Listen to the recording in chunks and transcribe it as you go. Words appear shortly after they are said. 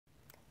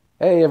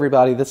Hey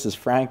everybody, this is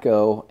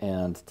Franco,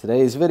 and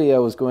today's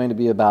video is going to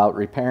be about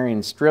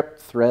repairing stripped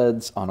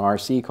threads on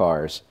RC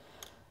cars.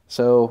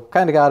 So,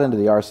 kind of got into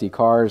the RC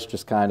cars,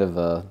 just kind of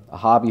a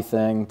hobby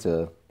thing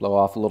to blow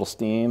off a little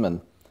steam,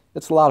 and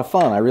it's a lot of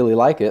fun. I really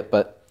like it,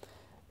 but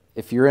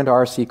if you're into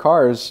RC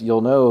cars,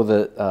 you'll know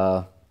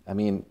that,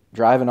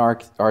 driving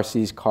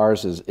RC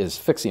cars is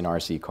fixing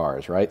RC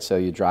cars, right? So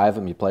you drive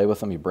them, you play with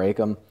them, you break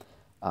them.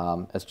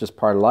 It's just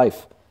part of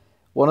life.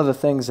 One of the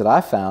things that I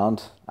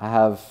found, I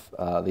have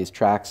these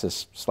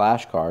Traxxas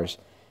slash cars,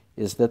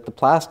 is that the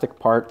plastic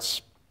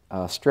parts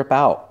strip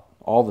out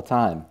all the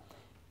time.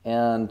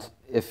 And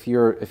if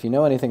you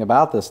know anything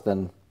about this,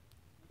 then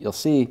you'll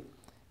see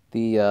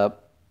the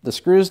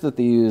screws that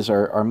they use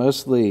are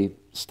mostly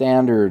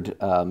standard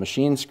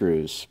machine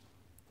screws.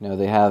 You know,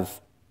 they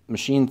have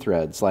machine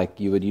threads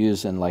like you would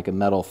use in like a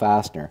metal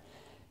fastener.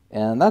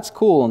 And that's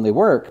cool and they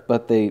work,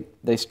 but they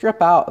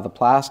strip out the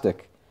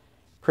plastic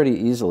pretty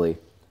easily.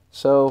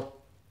 So,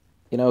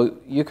 you know,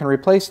 you can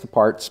replace the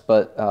parts,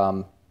 but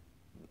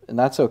and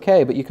that's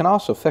okay, but you can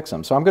also fix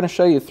them. So I'm going to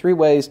show you 3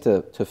 ways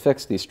to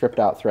fix these stripped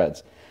out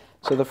threads.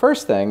 So the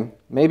first thing,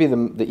 maybe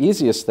the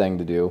easiest thing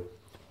to do,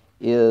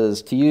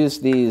 is to use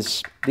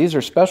these. These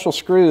are special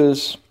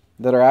screws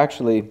that are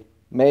actually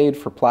made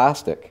for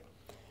plastic.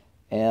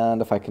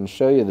 And if I can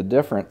show you the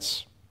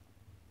difference,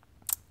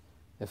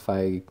 if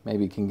I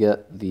maybe can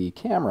get the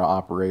camera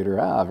operator,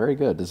 very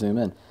good, to zoom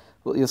in.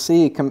 Well, you'll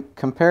see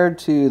compared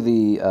to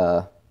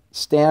the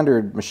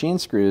standard machine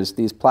screws,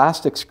 these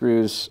plastic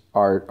screws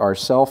are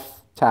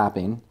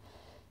self-tapping,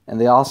 and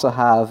they also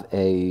have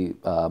a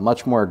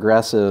much more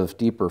aggressive,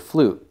 deeper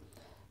flute.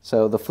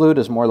 So the flute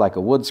is more like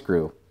a wood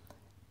screw.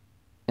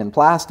 In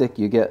plastic,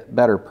 you get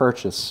better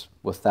purchase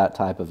with that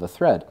type of a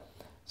thread.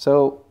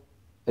 So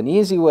an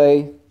easy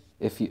way,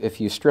 if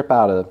you strip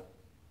out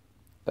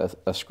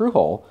a screw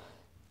hole,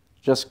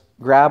 just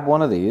grab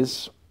one of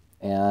these,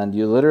 and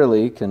you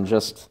literally can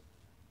just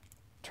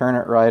turn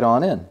it right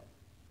on in,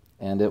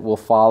 and it will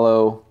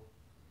follow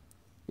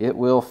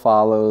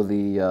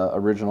the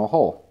original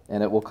hole,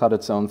 and it will cut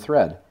its own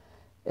thread.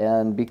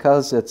 And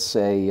because it's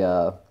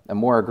a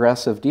more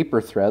aggressive, deeper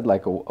thread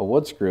like a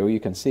wood screw, you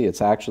can see it's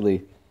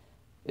actually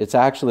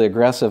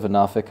aggressive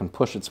enough it can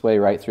push its way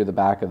right through the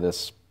back of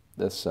this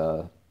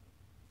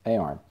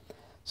A-arm.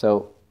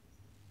 So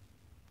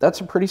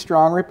that's a pretty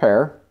strong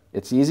repair.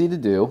 It's easy to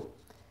do.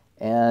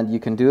 And you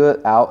can do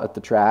it out at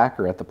the track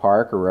or at the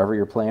park or wherever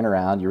you're playing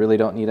around. You really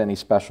don't need any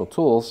special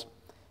tools.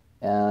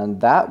 And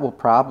that will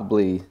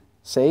probably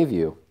save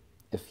you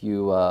if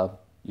you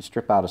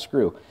strip out a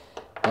screw.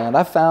 And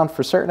I've found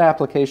for certain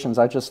applications,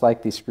 I just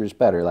like these screws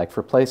better. Like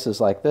for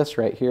places like this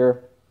right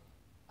here,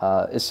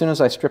 as soon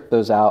as I strip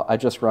those out, I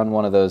just run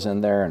one of those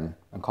in there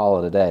and call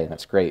it a day. And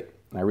it's great.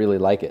 And I really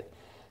like it.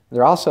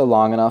 They're also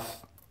long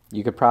enough,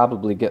 you could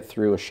probably get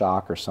through a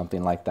shock or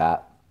something like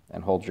that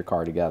and hold your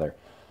car together.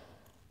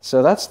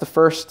 So that's the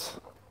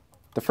first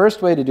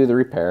way to do the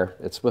repair.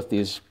 It's with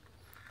these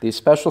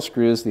special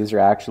screws. These are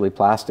actually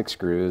plastic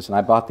screws, and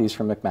I bought these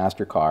from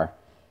McMaster Car,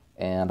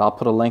 and I'll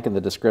put a link in the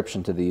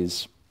description to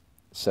these.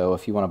 So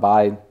if you want to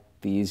buy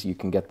these, you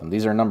can get them.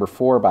 These are number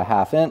 4 by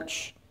 1/2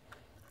 inch.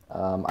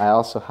 I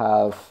also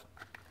have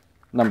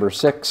number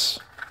 6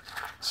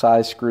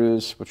 size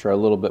screws, which are a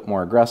little bit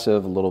more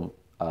aggressive, a little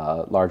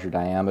larger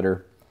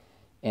diameter,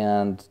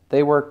 and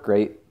they work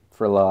great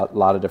for a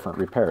lot of different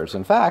repairs.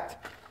 In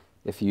fact,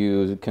 if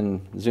you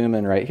can zoom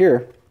in right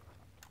here,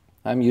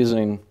 I'm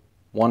using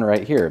one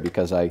right here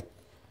because I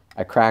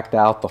cracked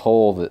out the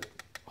hole that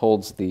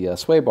holds the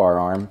sway bar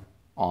arm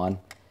on,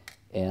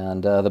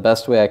 and the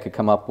best way I could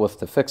come up with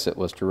to fix it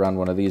was to run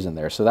one of these in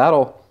there. So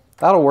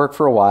that'll work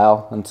for a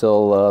while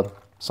until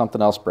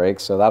something else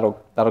breaks. So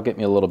that'll get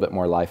me a little bit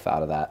more life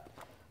out of that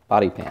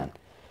body pan.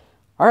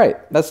 All right,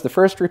 that's the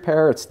first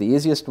repair. It's the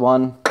easiest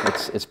one.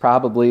 It's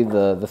probably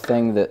the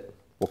thing that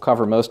will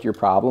cover most of your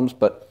problems,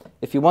 but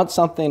if you want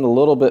something a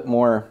little bit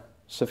more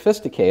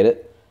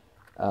sophisticated,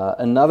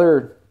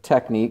 another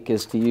technique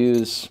is to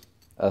use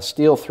a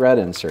steel thread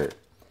insert.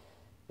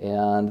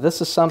 And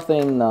this is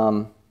something,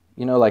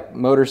 you know, like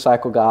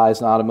motorcycle guys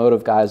and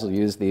automotive guys will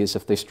use these.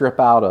 If they strip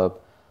out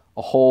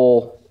a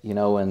hole, you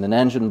know, in an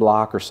engine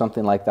block or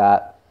something like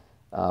that,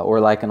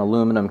 or like an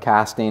aluminum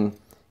casting,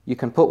 you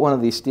can put one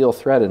of these steel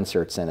thread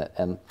inserts in it.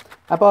 And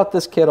I bought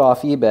this kit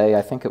off eBay.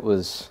 I think it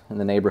was in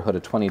the neighborhood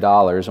of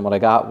 $20. And what I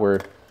got were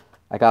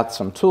I got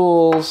some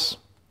tools,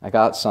 I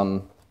got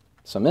some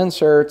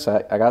inserts,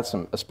 I got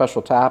a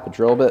special tap, a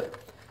drill bit.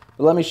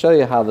 But let me show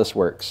you how this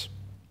works.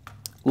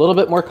 A little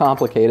bit more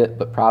complicated,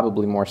 but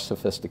probably more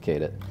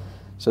sophisticated.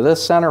 So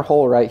this center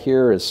hole right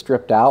here is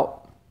stripped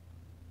out,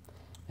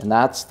 and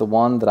that's the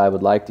one that I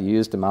would like to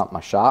use to mount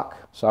my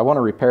shock. So I want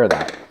to repair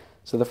that.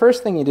 So the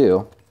first thing you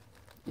do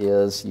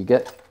is you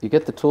get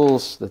the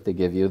tools that they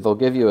give you. They'll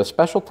give you a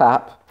special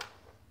tap,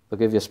 they'll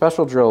give you a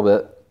special drill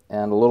bit,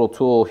 and a little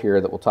tool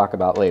here that we'll talk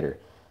about later.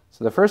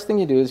 So the first thing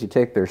you do is you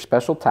take their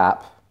special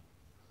tap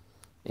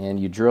and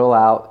you drill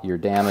out your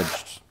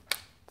damaged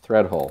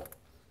thread hole.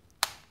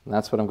 And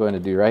that's what I'm going to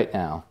do right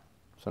now.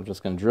 So I'm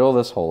just going to drill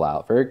this hole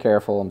out. Very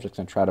careful. I'm just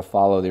going to try to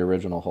follow the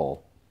original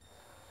hole.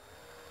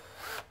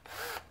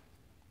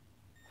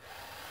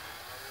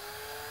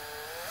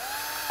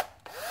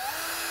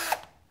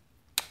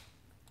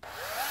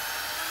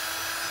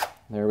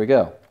 There we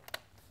go.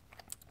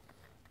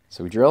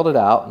 So we drilled it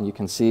out, and you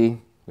can see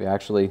we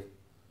actually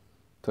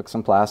took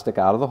some plastic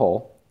out of the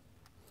hole.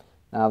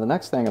 Now the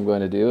next thing I'm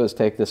going to do is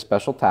take this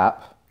special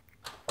tap.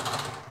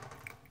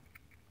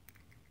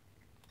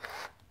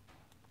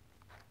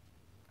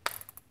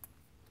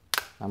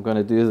 I'm going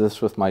to do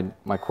this with my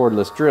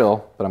cordless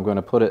drill, but I'm going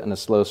to put it in a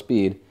slow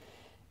speed.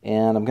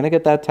 And I'm going to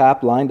get that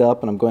tap lined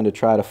up, and I'm going to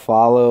try to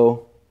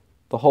follow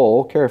the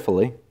hole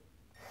carefully.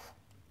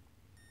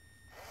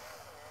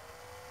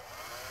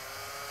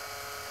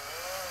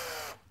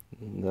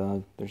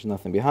 And, there's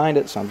nothing behind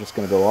it, so I'm just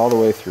going to go all the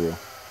way through.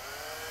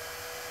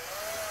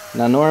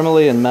 Now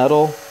normally in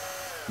metal,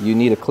 you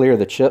need to clear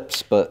the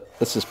chips, but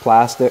this is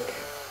plastic,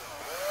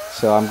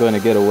 so I'm going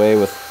to get away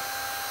with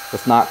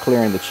not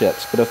clearing the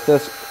chips. But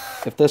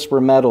if this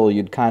were metal,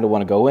 you'd kind of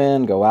want to go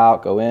in, go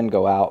out, go in,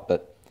 go out,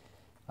 but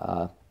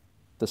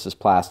this is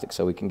plastic,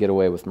 so we can get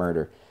away with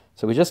murder.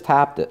 So we just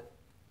tapped it.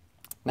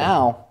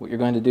 Now, what you're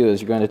going to do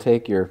is you're going to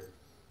take your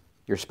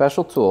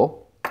special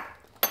tool,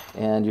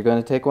 and you're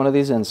going to take one of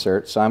these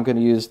inserts. So I'm going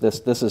to use this.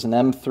 This is an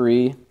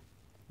M3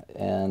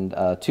 and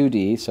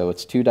 2D, so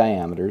it's 2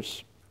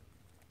 diameters.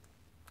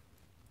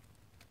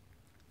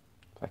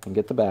 If I can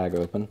get the bag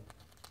open.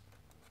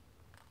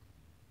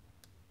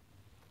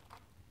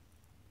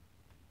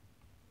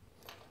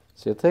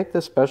 So you'll take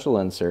this special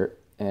insert,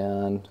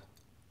 and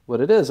what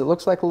it is, it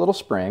looks like a little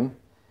spring,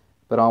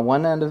 but on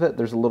one end of it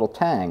there's a little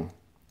tang,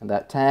 and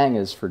that tang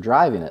is for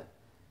driving it,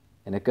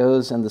 and it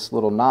goes in this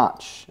little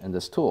notch in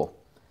this tool.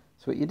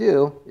 So what you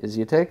do is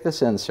you take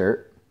this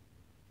insert,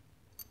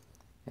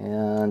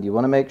 and you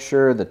want to make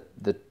sure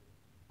that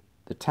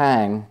the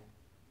tang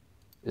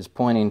is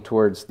pointing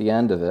towards the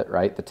end of it,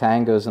 right? The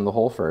tang goes in the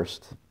hole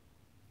first,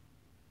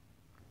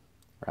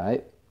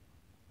 right?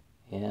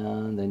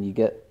 And then you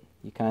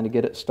kind of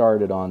get it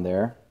started on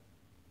there.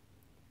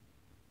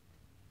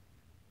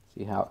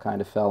 See how it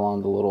kind of fell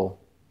on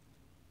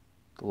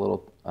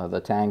the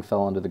tang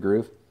fell into the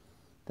groove.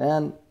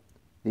 Then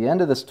the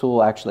end of this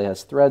tool actually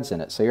has threads in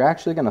it, so you're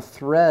actually going to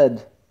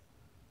thread.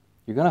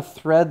 You're going to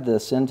thread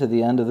this into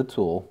the end of the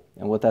tool,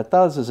 and what that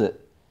does is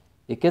it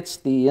gets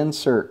the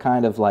insert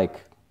kind of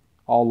like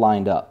all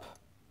lined up.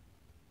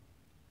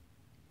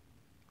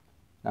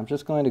 I'm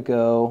just going to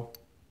go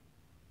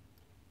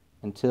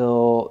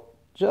until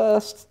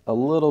just a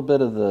little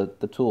bit of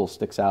the tool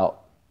sticks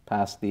out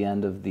past the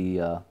end of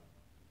the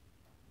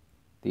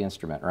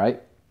instrument,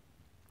 right?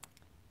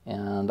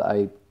 And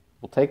I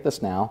will take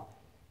this now,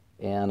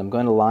 and I'm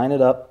going to line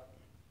it up,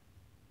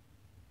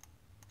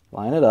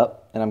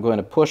 and I'm going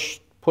to push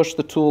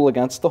the tool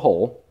against the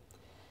hole,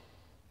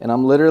 and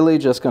I'm literally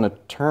just going to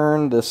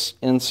turn this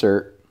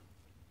insert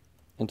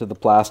into the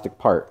plastic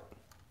part.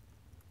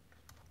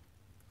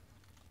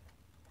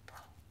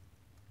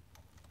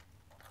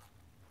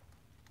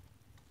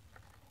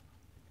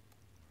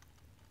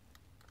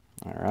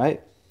 All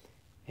right,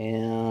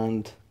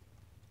 and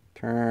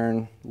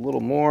turn a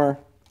little more.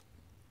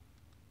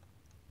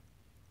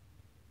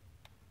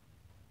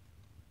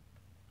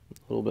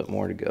 A little bit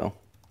more to go.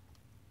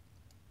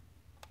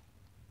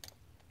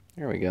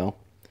 There we go.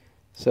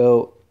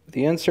 So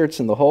the insert's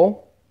in the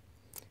hole,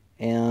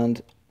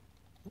 and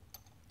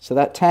so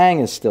that tang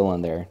is still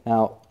in there.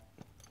 Now,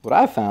 what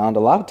I found, a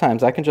lot of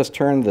times I can just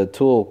turn the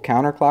tool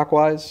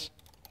counterclockwise,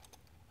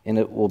 and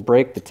it will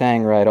break the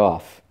tang right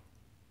off.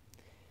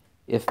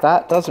 If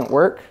that doesn't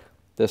work,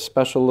 this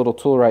special little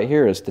tool right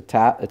here is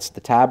it's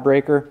the tab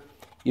breaker.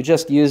 You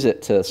just use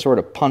it to sort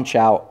of punch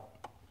out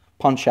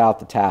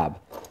the tab.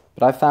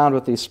 But I found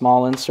with these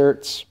small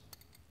inserts,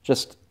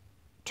 just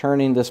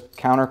turning this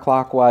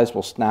counterclockwise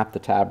will snap the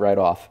tab right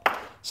off.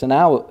 So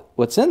now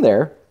what's in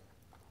there,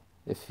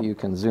 if you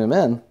can zoom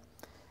in,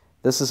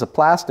 this is a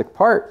plastic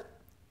part,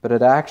 but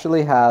it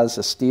actually has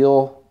a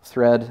steel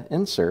thread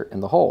insert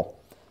in the hole.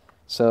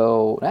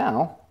 So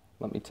now,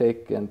 let me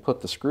take and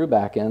put the screw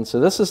back in. So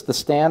this is the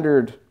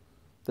standard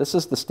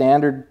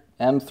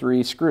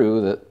M3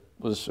 screw that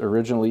was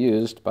originally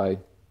used by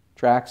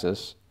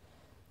Traxxas.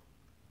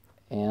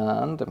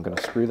 And I'm going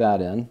to screw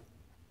that in.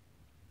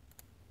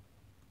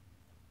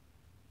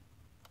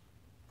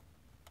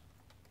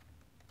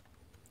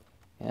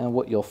 And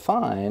what you'll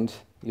find,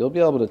 you'll be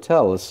able to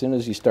tell as soon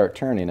as you start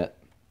turning it.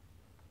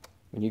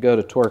 When you go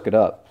to torque it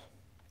up,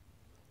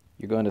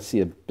 you're going to see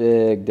a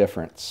big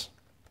difference.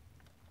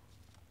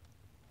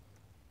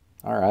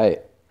 All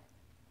right.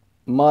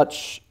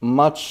 Much,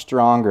 much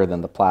stronger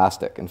than the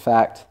plastic. In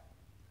fact,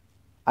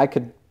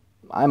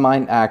 I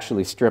might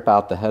actually strip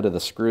out the head of the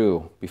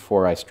screw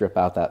before I strip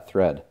out that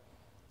thread.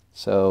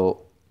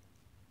 So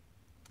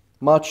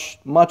much,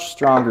 much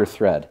stronger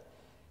thread.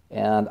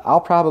 And I'll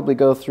probably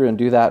go through and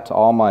do that to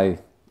all my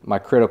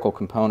critical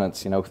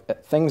components. You know,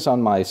 things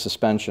on my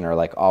suspension are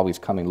like always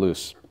coming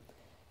loose.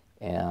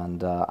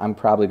 And I'm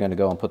probably going to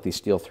go and put these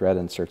steel thread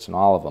inserts in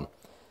all of them.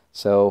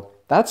 So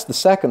that's the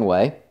second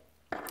way,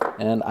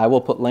 and I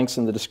will put links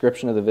in the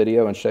description of the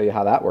video and show you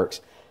how that works.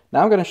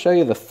 Now I'm going to show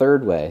you the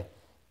third way.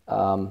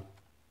 Put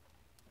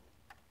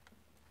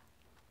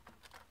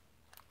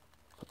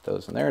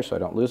those in there so I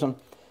don't lose them.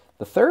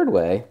 The third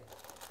way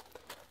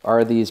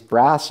are these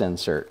brass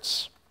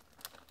inserts.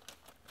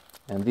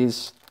 And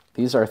these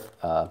are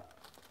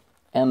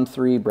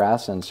M3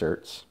 brass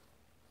inserts.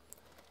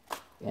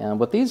 And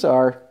what these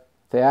are,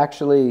 they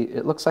actually,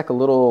 it looks like a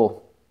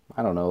little,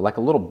 I don't know, like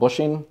a little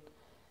bushing,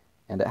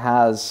 and it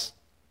has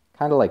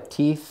kind of like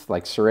teeth,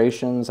 like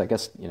serrations. I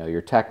guess, you know,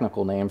 your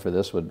technical name for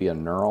this would be a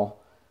knurl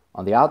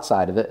on the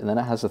outside of it, and then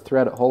it has a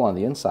threaded hole on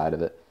the inside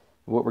of it.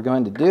 What we're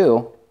going to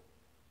do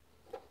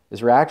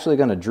is we're actually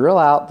going to drill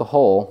out the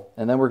hole,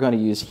 and then we're going to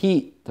use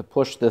heat to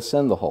push this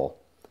in the hole.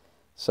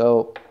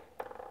 So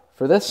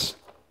for this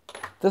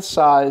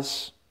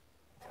size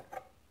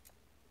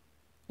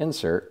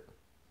insert,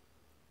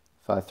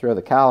 if I throw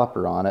the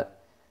caliper on it,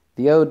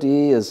 the OD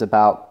is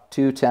about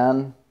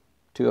 210,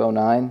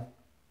 209.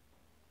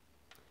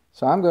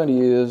 So I'm going to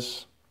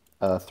use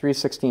a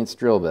 3/16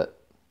 drill bit.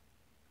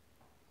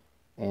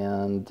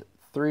 And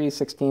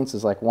 3/16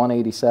 is like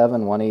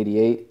 187,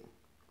 188.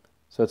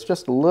 So it's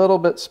just a little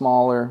bit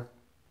smaller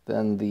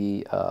than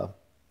the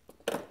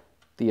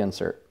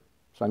insert.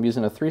 So I'm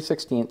using a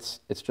 3/16.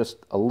 It's just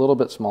a little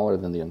bit smaller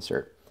than the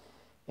insert.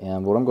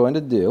 And what I'm going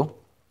to do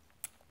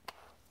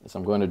is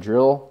I'm going to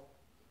drill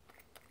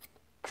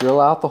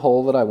out the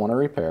hole that I want to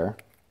repair.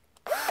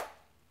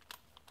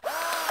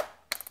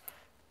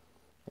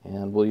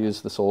 And we'll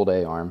use this old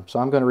A-arm. So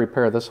I'm going to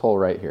repair this hole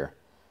right here.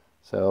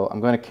 So I'm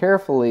going to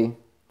carefully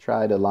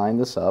try to line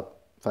this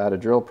up. If I had a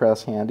drill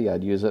press handy,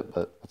 I'd use it,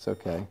 but it's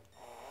okay.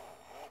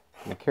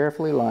 I'm going to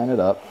carefully line it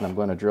up, and I'm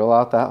going to drill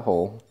out that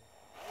hole.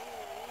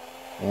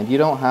 And you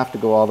don't have to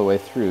go all the way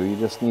through. You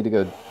just need to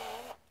go,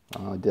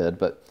 well, I did,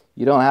 but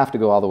you don't have to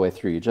go all the way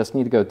through. You just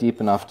need to go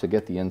deep enough to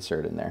get the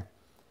insert in there.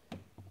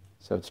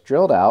 So it's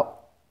drilled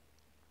out,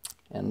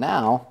 and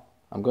now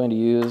I'm going to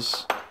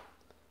use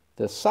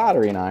this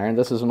soldering iron.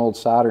 This is an old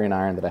soldering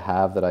iron that I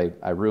have that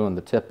I ruined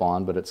the tip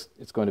on, but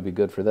it's going to be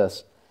good for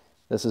this.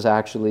 This is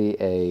actually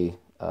a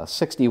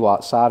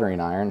 60-watt soldering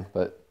iron,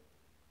 but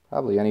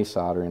probably any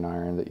soldering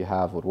iron that you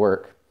have would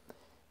work.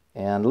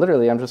 And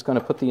literally, I'm just going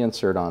to put the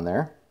insert on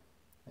there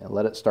and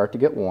let it start to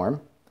get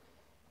warm.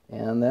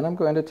 And then I'm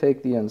going to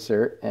take the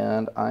insert,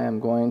 and I am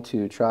going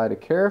to try to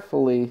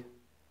carefully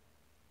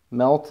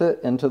melt it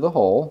into the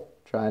hole,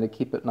 trying to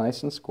keep it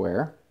nice and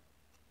square.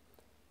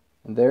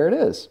 And there it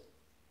is.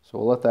 So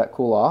we'll let that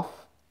cool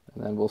off,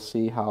 and then we'll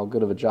see how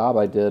good of a job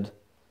I did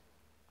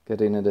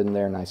getting it in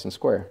there nice and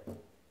square.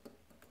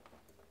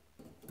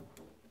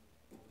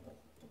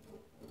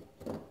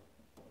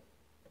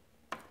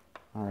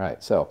 All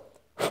right, so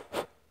it's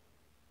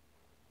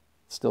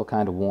still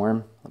kind of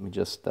warm. Let me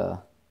just,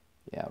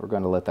 yeah, we're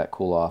going to let that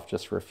cool off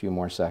just for a few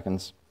more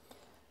seconds.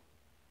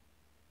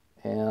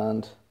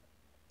 And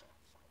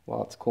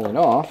while it's cooling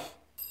off,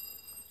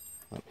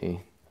 let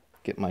me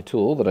get my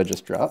tool that I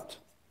just dropped.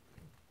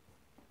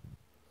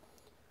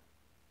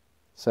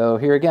 So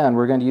here again,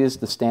 we're going to use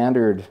the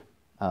standard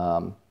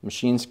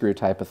machine screw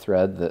type of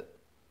thread that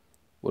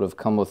would have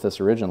come with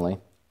this originally.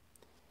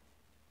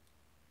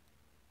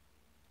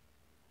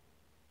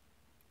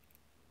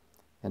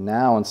 And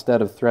now,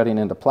 instead of threading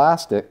into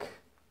plastic,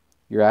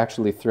 you're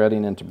actually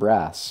threading into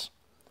brass.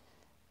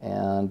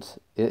 And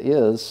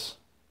it's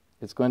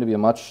going to be a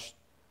much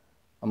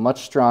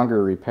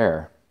stronger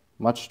repair,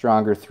 much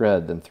stronger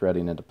thread than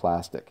threading into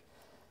plastic.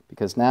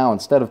 Because now,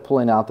 instead of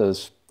pulling out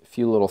those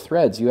few little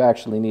threads, you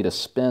actually need to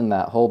spin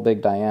that whole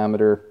big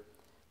diameter.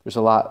 There's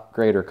a lot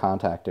greater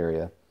contact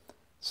area.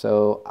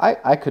 So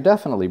I could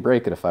definitely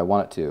break it if I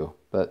wanted to,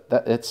 but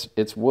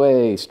it's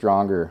way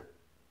stronger.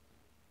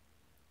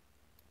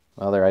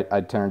 Well, there, I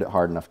turned it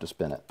hard enough to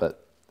spin it,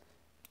 but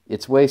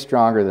it's way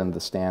stronger than the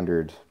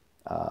standard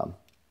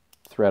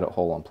threaded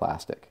hole in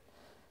plastic.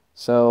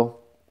 So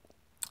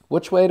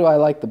which way do I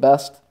like the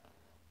best?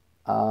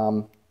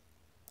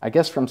 I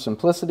guess from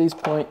simplicity's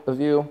point of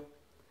view,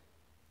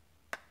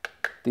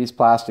 these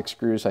plastic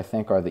screws I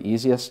think are the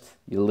easiest.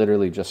 You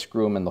literally just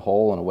screw them in the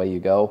hole and away you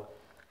go.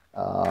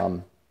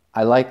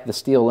 I like the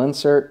steel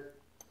insert.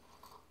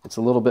 It's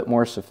a little bit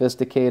more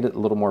sophisticated, a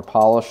little more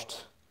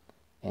polished,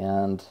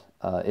 and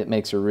it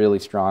makes a really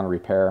strong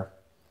repair.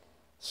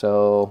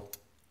 So,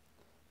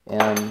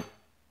 and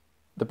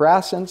the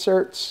brass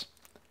inserts,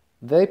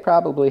 they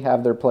probably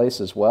have their place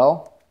as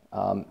well.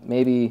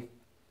 Maybe,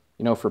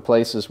 you know, for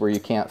places where you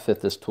can't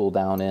fit this tool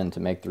down in to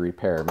make the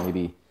repair,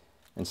 maybe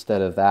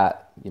instead of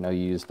that, you know,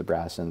 you use the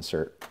brass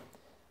insert.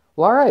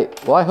 Well, all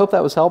right. Well, I hope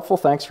that was helpful.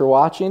 Thanks for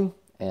watching,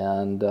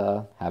 and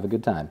have a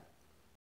good time.